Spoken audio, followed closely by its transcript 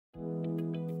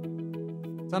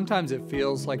Sometimes it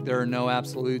feels like there are no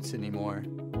absolutes anymore.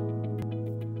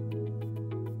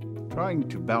 Trying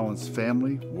to balance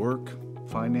family, work,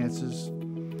 finances,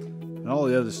 and all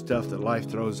the other stuff that life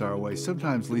throws our way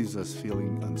sometimes leaves us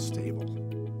feeling unstable.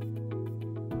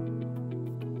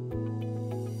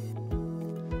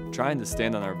 Trying to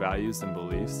stand on our values and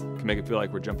beliefs can make it feel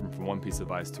like we're jumping from one piece of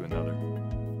ice to another.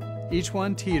 Each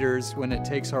one teeters when it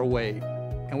takes our weight,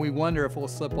 and we wonder if we'll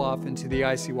slip off into the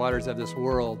icy waters of this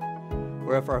world,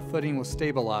 or if our footing will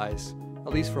stabilize,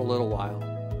 at least for a little while.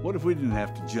 What if we didn't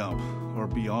have to jump or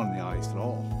be on the ice at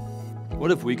all?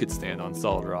 What if we could stand on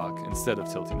solid rock instead of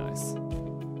tilting ice?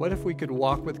 What if we could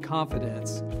walk with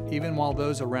confidence, even while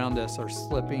those around us are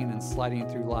slipping and sliding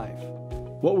through life?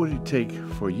 What would it take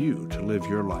for you to live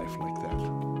your life like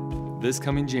that? This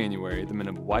coming January, the men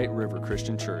of White River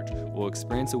Christian Church will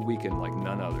experience a weekend like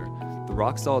none other. The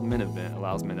Rock Solid Men event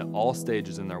allows men at all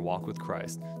stages in their walk with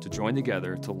Christ to join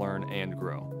together to learn and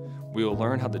grow. We will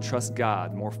learn how to trust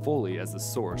God more fully as the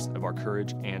source of our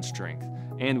courage and strength,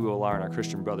 and we will allow our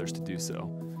Christian brothers to do so.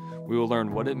 We will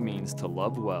learn what it means to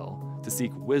love well, to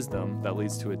seek wisdom that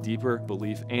leads to a deeper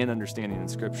belief and understanding in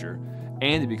Scripture,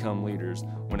 and to become leaders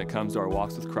when it comes to our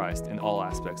walks with Christ in all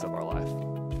aspects of our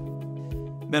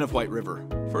life. Men of White River,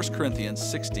 1 Corinthians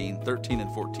 16:13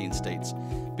 and 14 states,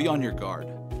 "Be on your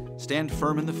guard, stand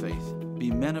firm in the faith,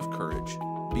 be men of courage,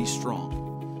 be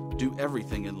strong, do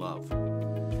everything in love."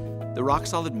 The Rock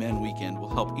Solid Men Weekend will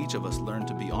help each of us learn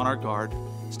to be on our guard,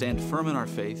 stand firm in our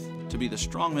faith, to be the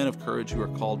strong men of courage who are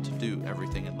called to do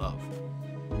everything in love.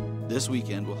 This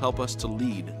weekend will help us to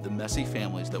lead the messy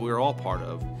families that we are all part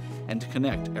of and to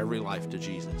connect every life to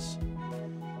Jesus.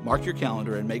 Mark your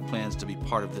calendar and make plans to be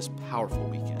part of this powerful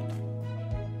weekend.